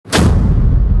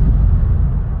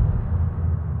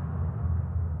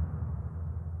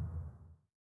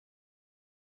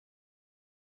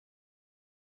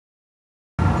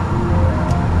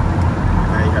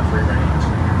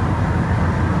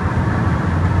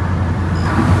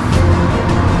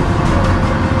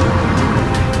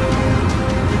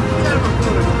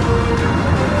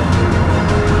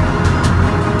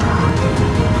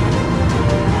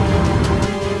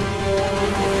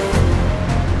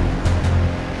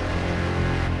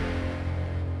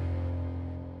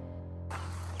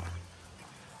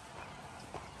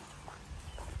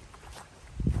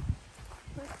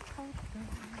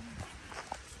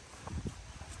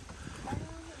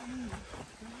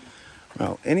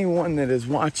anyone that is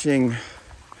watching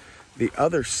the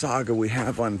other saga we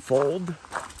have unfold,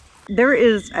 there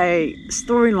is a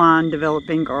storyline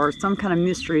developing or some kind of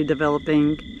mystery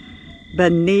developing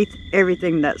beneath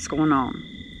everything that's going on.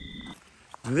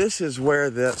 this is where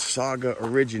that saga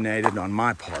originated on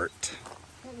my part.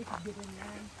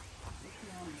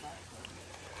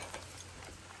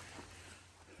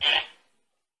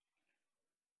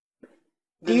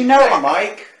 Do you know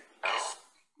Mike?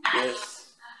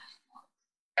 Yes.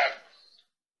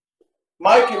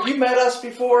 Mike, have you met us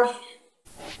before?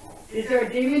 Is there a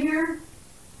demon here?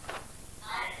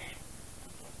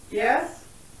 Yes?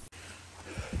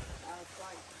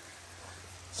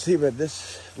 See, but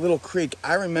this little creek,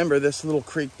 I remember this little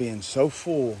creek being so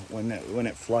full when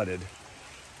it flooded.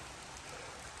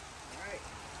 Alright.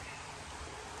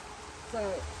 So,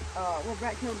 we're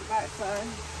back here on the back side.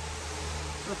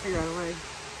 We'll figure out a way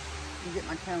to get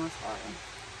my camera started.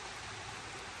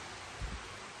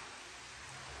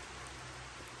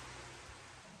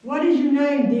 What is your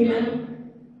name,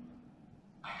 demon?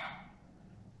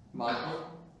 Michael?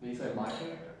 Did you say Michael?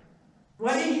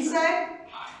 What did you say?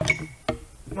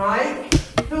 Mike?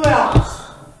 Who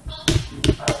else?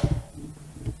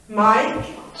 Mike?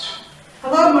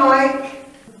 Hello, Mike.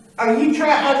 Are you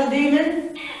trapped by the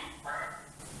demon?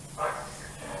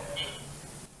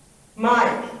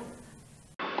 Mike?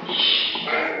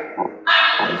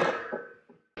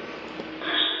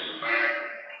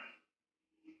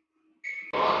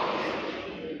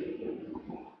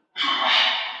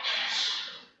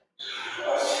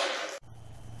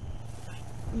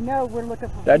 You know we're looking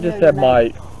for. That just said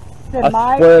Mike. Said I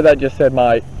Mike? swear that just said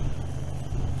Mike.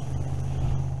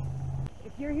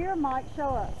 If you're here, Mike, show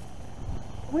up.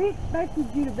 We expected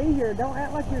you to be here. Don't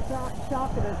act like you're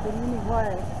shocking us in any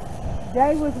way.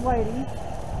 Jay was waiting.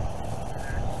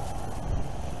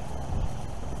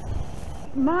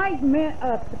 Mike meant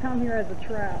us to come here as a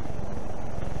trap.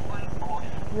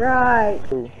 Right.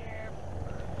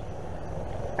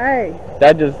 Hey.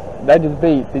 That just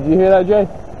beat. Did you hear that, Jay?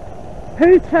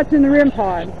 Who's touching the REM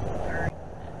pod?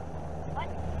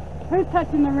 Who's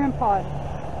touching the REM pod?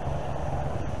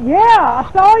 Yeah,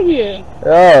 I saw you.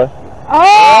 Yeah.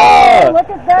 Oh, yeah. Look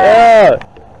at that. Yeah.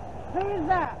 Who is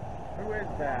that? Who is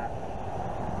that?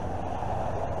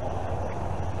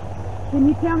 Can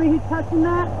you tell me who's touching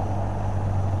that?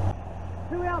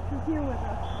 Who else is here with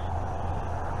us?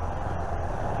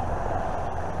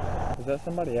 Is that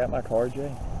somebody at my car,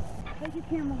 Jay? Take your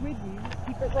camera with you.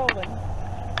 Keep it rolling.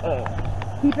 Oh.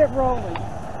 Keep it rolling.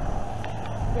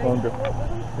 You want to go?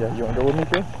 Yeah, you want to go with me,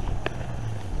 Jay?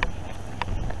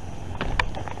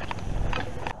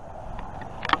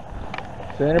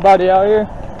 Is there anybody out here?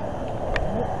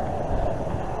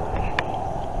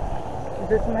 Is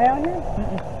there somebody out here?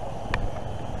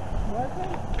 Was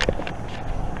there?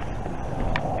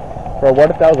 Bro, what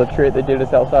if that was a trick they did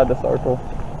us outside the circle?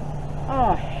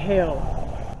 Oh, hell.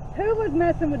 Who was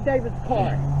messing with David's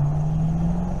car?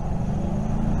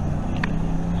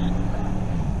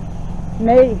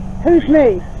 Me. Who's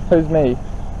me? Who's me?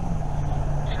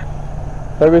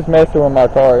 Who was messing with my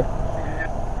car?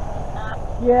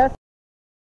 Yes.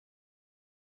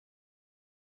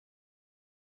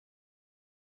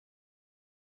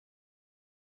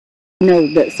 Know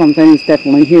that something is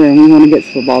definitely here and we want to get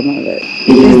to the bottom of it.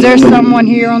 Is there someone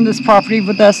here on this property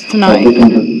with us tonight?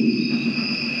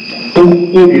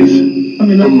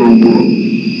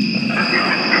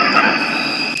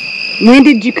 When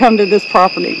did you come to this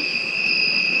property?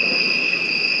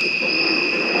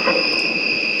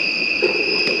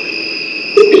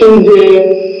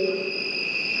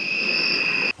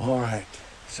 All right,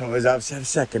 so as I've said a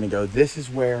second ago, this is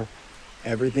where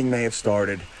everything may have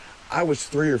started. I was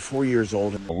 3 or 4 years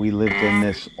old. We lived in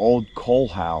this old coal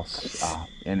house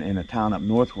in a town up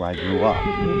north where I grew up.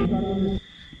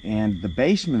 And the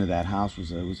basement of that house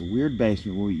was a weird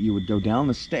basement where you would go down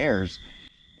the stairs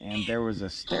and there was a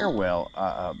stairwell,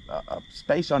 a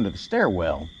space under the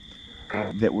stairwell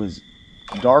that was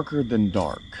darker than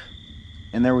dark.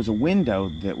 And there was a window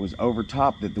that was over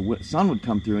top that the sun would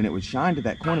come through and it would shine to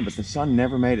that corner, but the sun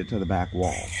never made it to the back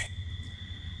wall.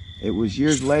 It was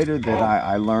years later that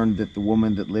I learned that the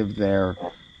woman that lived there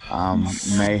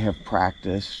may have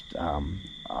practiced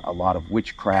a lot of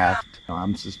witchcraft.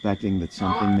 I'm suspecting that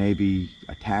something may be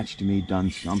attached to me,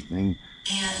 done something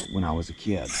when I was a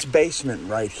kid. This basement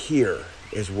right here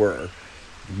is where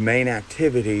the main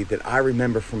activity that I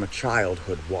remember from a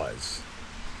childhood was.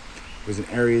 It was an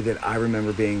area that I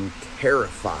remember being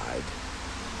terrified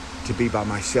to be by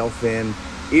myself in,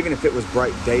 even if it was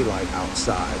bright daylight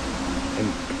outside. And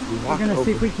we're going to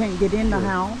see if we can't get in the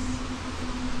house,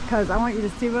 because I want you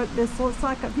to see what this looks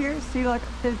like up here. See, like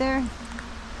up through there?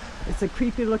 It's a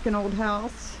creepy looking old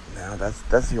house. Now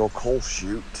that's the old coal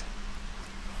chute.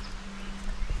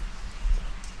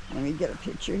 Let me get a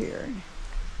picture here.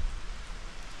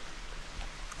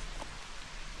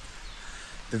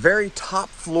 The very top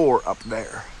floor up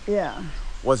there Yeah.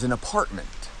 was an apartment.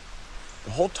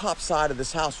 The whole top side of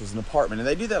this house was an apartment. And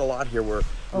they do that a lot here where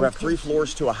you have 3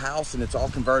 floors to a house and it's all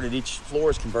converted. Each floor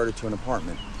is converted to an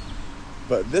apartment.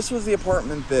 But this was the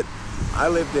apartment that I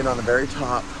lived in on the very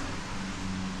top.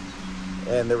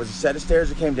 And there was a set of stairs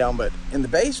that came down, but in the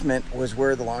basement was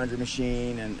where the laundry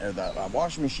machine and the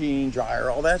washing machine, dryer,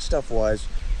 all that stuff was.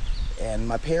 And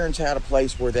my parents had a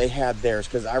place where they had theirs,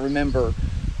 because I remember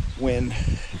when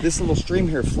this little stream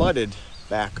here flooded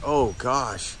back, oh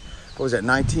gosh, what was that,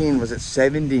 was it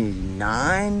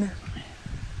 79?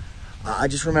 I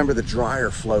just remember the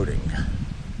dryer floating.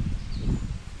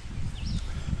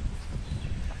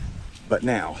 But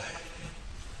now,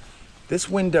 this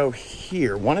window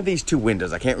here, one of these 2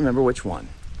 windows, I can't remember which one.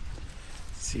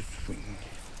 Let's see if we can...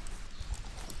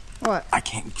 What? I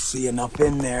can't see enough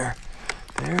in there.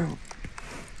 There.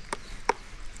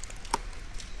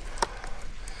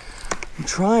 I'm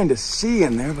trying to see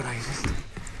in there, but I just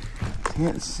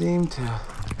can't seem to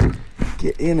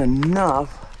get in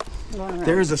enough. Wow.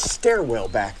 There's a stairwell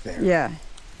back there. Yeah.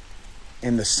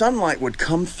 And the sunlight would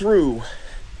come through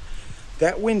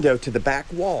that window to the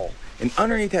back wall. And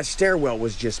underneath that stairwell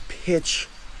was just pitch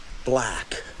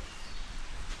black.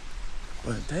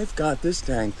 But they've got this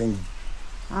dang thing.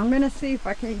 I'm gonna see if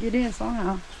I can't get in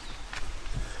somehow.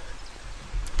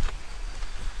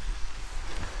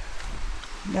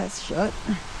 That's shut.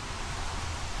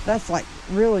 That's like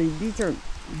really, it's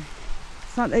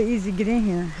not that easy to get in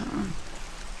here.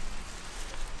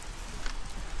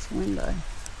 This window.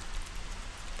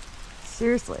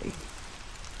 Seriously.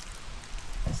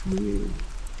 It's weird.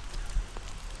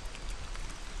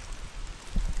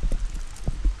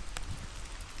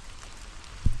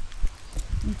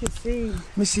 You can see.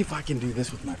 Let me see if I can do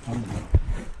this with my phone.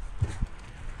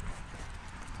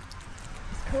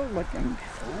 It's cool looking.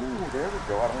 Oh, there we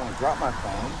go. I don't want to drop my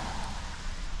phone.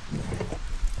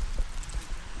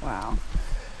 Wow.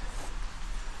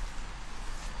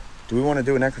 Do we want to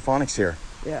do an necrophonics here?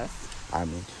 Yes. I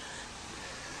mean,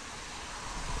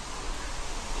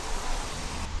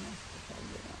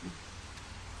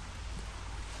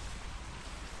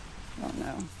 Oh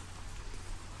no.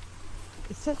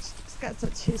 It's got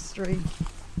such history.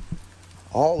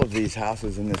 all of these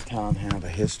houses in this town have a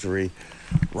history.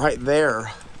 Right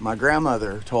there, my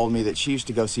grandmother told me that she used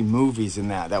to go see movies in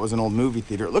that. That was an old movie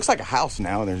theater. It looks like a house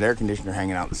now, and there's air conditioner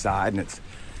hanging out the side, and it's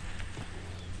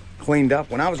cleaned up.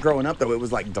 When I was growing up, though, it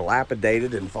was like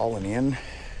dilapidated and fallen in.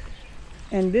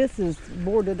 And this is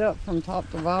boarded up from top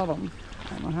to bottom. I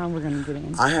don't know how we're going to get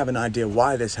in. I have an idea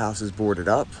why this house is boarded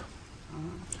up.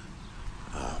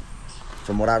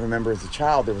 From what I remember as a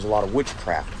child, there was a lot of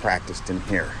witchcraft practiced in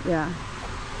here. Yeah.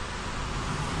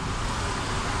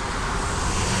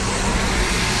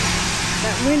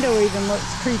 That window even looks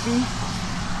creepy.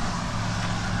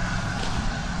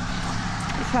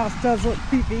 This house does look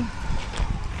creepy.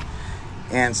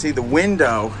 And see, the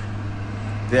window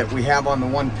that we have on the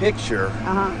one picture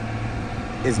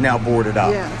is now boarded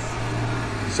up. Yes.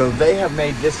 So they have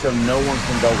made this so no one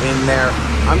can go in there.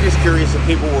 I'm just curious if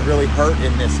people were really hurt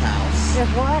in this house. If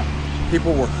what?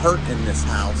 People were hurt in this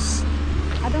house.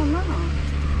 I don't know.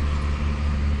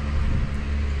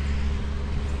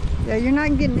 Yeah, you're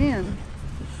not getting in.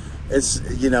 It's,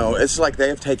 you know, it's like they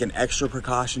have taken extra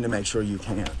precaution to make sure you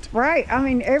can't. Right. I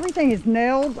mean, everything is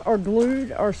nailed or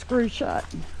glued or screwed shut.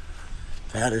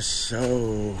 That is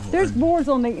so... There's boards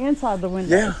on the inside of the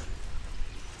window. Yeah.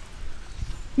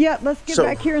 Yeah, let's get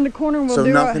back here in the corner and we'll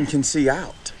do nothing can see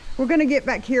out. We're going to get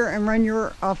back here and run your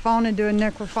phone and do a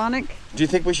necrophonic. Do you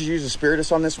think we should use a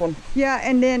spiritus on this one? Yeah,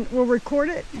 and then we'll record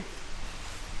it.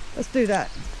 Let's do that.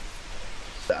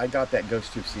 I got that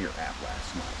Ghost Tube Seer app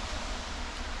last night.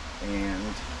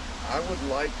 And I would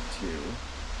like to...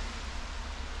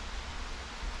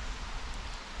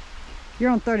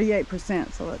 You're on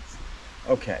 38%, so let's...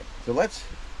 Okay, so let's...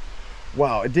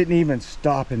 Wow, it didn't even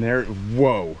stop in there.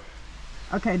 Whoa.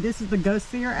 Okay, this is the Ghost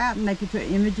Seer app, and they can put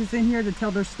images in here to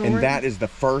tell their story. And that is the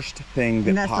first thing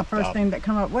that popped up. And that's the first thing that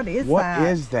come up. What is that? What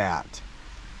is that?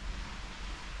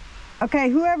 Okay,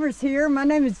 whoever's here, my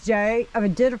name is Jay.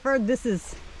 I'm Jennifer. This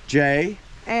is... Jay.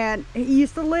 And he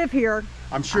used to live here.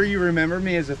 I'm sure you remember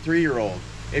me as a 3-year-old.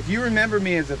 If you remember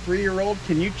me as a 3-year-old,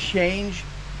 can you change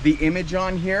the image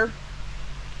on here?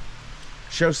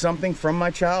 Show something from my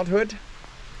childhood?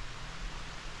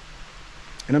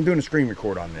 And I'm doing a screen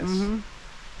record on this. Mm-hmm.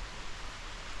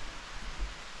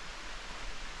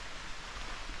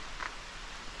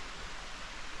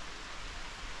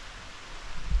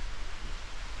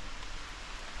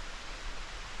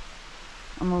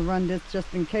 I'm gonna run this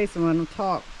just in case I'm gonna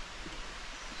talk.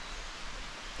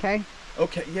 Okay?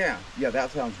 Okay, yeah,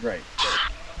 that sounds great.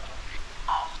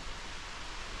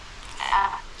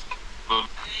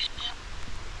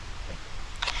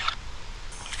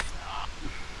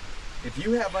 If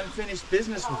you have unfinished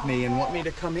business with me and want me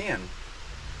to come in,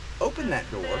 open that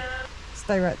door.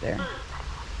 Stay right there.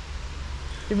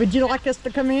 Would you like us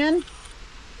to come in?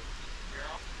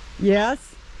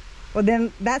 Yes? Well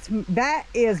then, that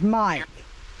is Mike.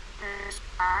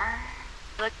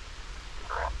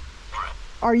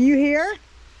 Are you here?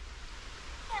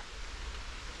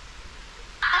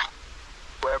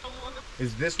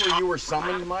 Is this where you were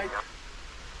summoned, Mike?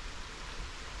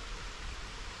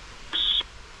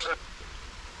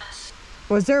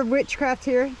 Was there witchcraft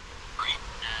here?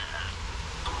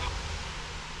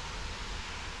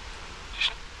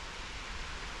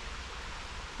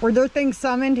 Were there things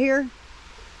summoned here?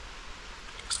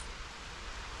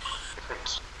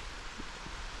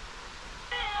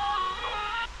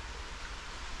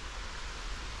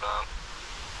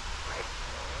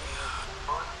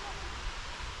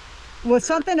 Was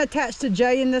something attached to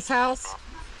Jay in this house?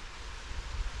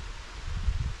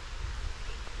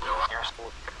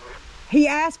 He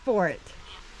asked for it.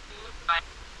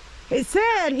 It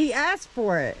said he asked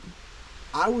for it.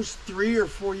 I was 3 or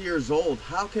 4 years old.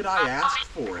 How could I ask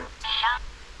for it?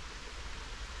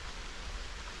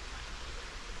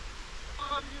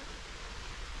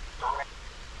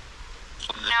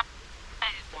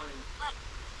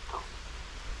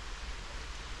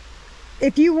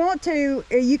 If you want to,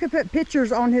 you can put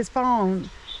pictures on his phone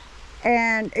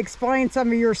and explain some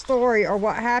of your story or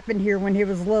what happened here when he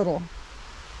was little.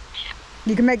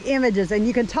 You can make images, and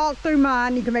you can talk through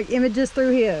mine, you can make images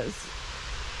through his.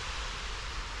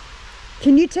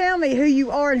 Can you tell me who you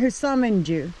are and who summoned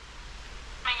you?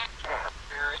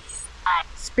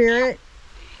 Spirit?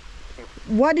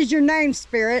 What is your name,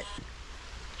 Spirit?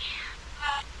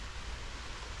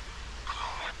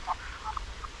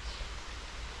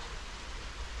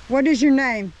 What is your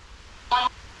name?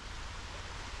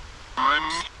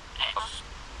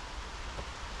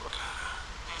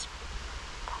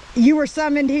 You were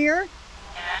summoned here?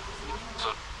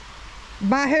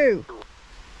 By who?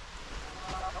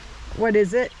 What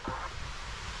is it?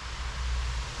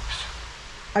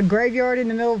 A graveyard in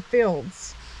the middle of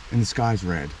fields. And the sky's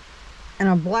red. And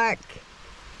a black...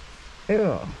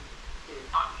 Ew.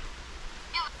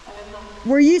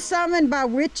 Were you summoned by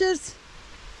witches?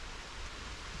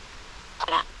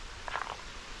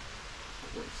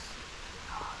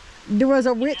 There was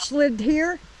a witch lived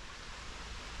here?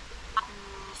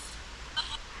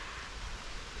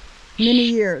 Many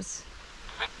years.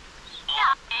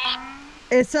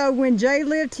 And so when Jay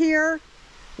lived here,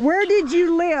 where did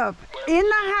you live? In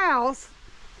the house.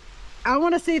 I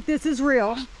want to see if this is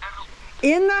real.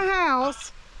 In the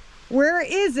house, where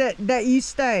is it that you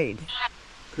stayed?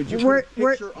 Could you put a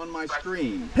picture on my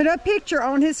screen? Put a picture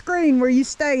on his screen where you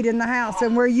stayed in the house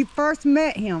and where you first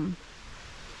met him.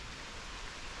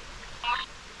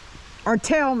 Or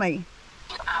tell me.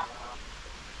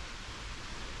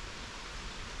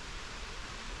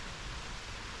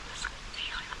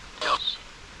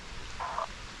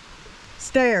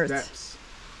 Stairs. Steps.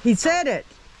 He said it.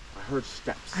 I heard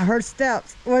steps. I heard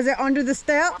steps. Was it under the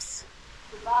steps?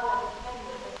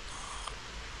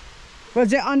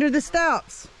 Was it under the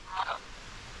steps?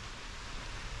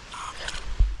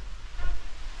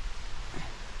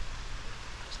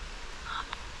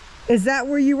 Is that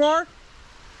where you are?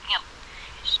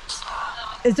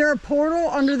 Is there a portal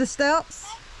under the steps?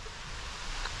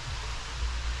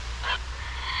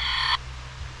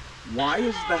 Why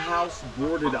is the house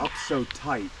boarded up so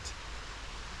tight?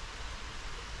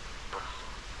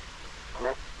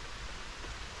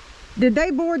 Did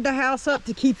they board the house up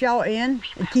to keep y'all in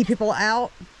and keep people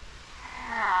out?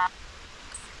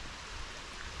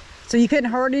 So you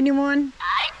couldn't hurt anyone?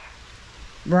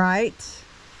 Right.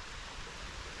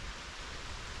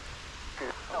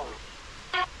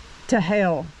 To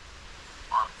hell.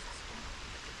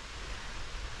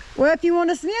 Well, if you want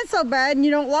us in so bad and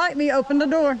you don't like me, open the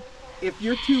door. If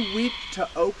you're too weak to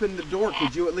open the door,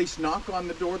 could you at least knock on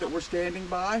the door that we're standing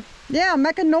by? Yeah,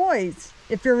 make a noise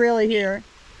if you're really here.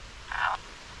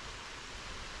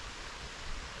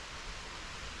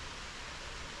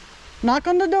 Knock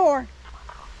on the door.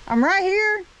 I'm right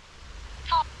here.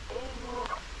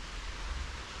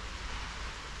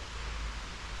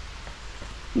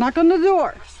 Knock on the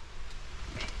door.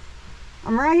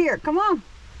 I'm right here. Come on.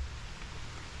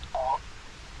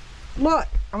 Look,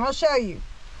 I'm going to show you.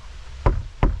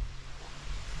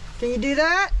 Can you do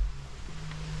that?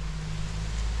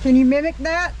 Can you mimic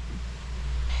that?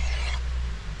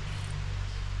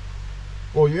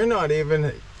 Well, you're not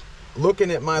even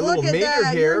looking at my little Look at meter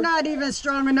that. here. You're not even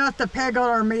strong enough to peg on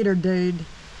our meter, dude.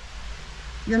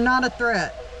 You're not a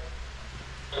threat.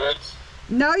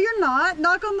 No, you're not.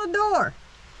 Knock on the door.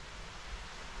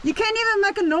 You can't even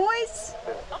make a noise.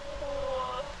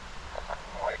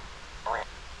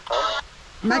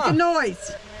 Make a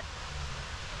noise.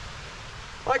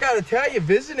 Well, I gotta tell you,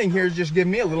 visiting here is just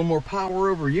giving me a little more power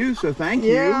over you, so thank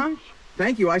you. Yeah.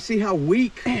 Thank you. I see how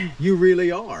weak you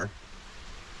really are.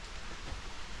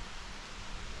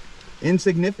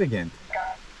 Insignificant.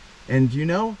 And you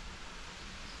know,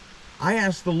 I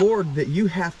asked the Lord that you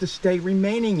have to stay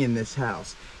remaining in this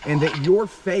house and that your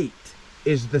fate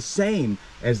is the same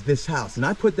as this house. And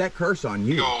I put that curse on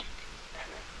you.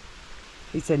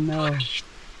 He said no.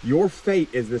 Your fate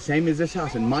is the same as this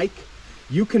house. And Mike,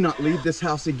 you cannot leave this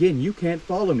house again. You can't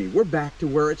follow me. We're back to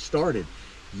where it started.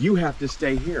 You have to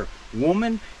stay here.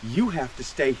 Woman, you have to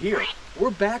stay here.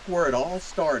 We're back where it all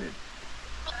started.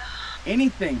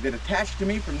 Anything that attached to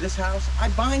me from this house, I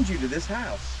bind you to this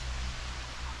house.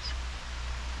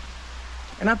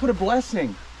 And I put a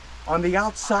blessing on the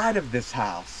outside of this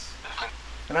house.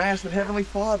 And I ask the Heavenly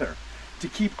Father to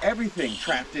keep everything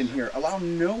trapped in here. Allow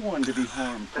no one to be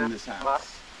harmed from this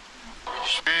house.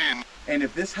 And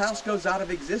if this house goes out of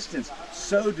existence,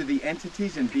 so do the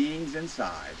entities and beings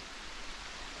inside.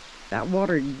 That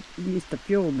water used to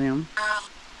fuel them.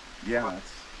 Yeah,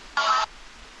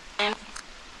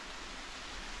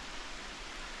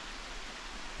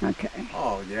 Okay.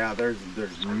 oh yeah, there's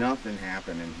nothing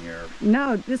happening here.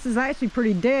 No, this is actually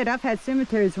pretty dead. I've had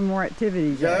cemeteries with more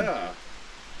activities. Yeah.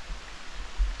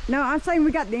 No, I'm saying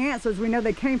we got the answers. We know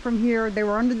they came from here. They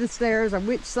were under the stairs. I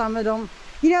witched some of them.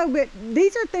 You know, but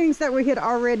these are things that we had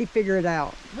already figured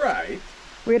out. Right.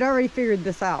 We had already figured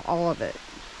this out, all of it.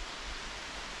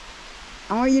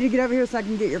 I want you to get over here so I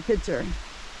can get your picture.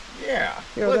 Yeah.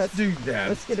 Here, let's do that.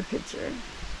 Let's get a picture.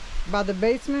 By the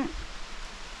basement?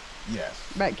 Yes.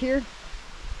 Back here?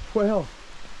 Well,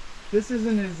 this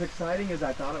isn't as exciting as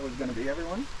I thought it was going to be,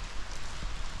 everyone.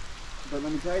 But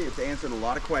let me tell you, it's answered a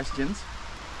lot of questions.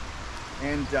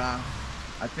 And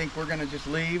I think we're going to just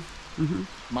leave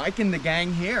Mike and the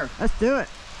gang here. Let's do it.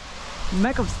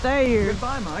 Make them stay here.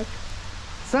 Goodbye, Mike.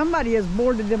 Somebody has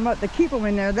boarded them up to keep them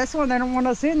in there. That's why they don't want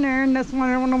us in there, and that's why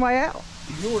they don't want the way out.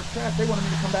 You were trapped. They wanted me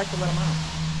to come back to let them out.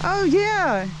 Oh,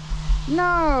 yeah.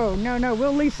 No, no, no.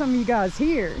 We'll leave some of you guys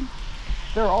here.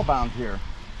 They're all bound here.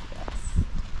 Yes.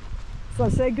 So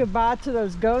say goodbye to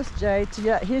those ghosts, Jay, to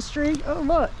that history. Oh,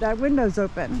 look, that window's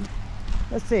open.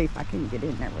 Let's see if I can get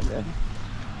in there with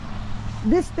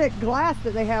this thick glass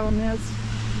that they have on this.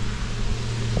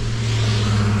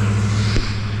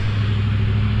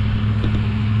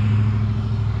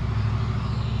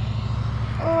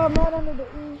 Oh, I'm right under the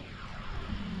eave.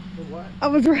 The what? I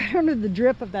was right under the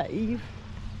drip of that eave.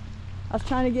 I was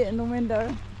trying to get in the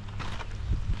window.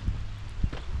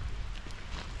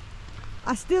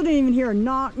 I still didn't even hear a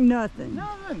knock, nothing.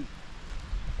 Nothing.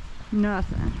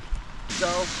 Nothing. So,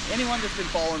 anyone that's been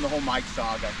following the whole Mike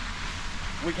saga,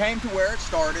 we came to where it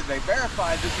started. They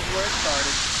verified this is where it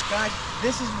started. Guys,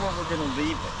 this is where we're going to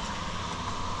leave it.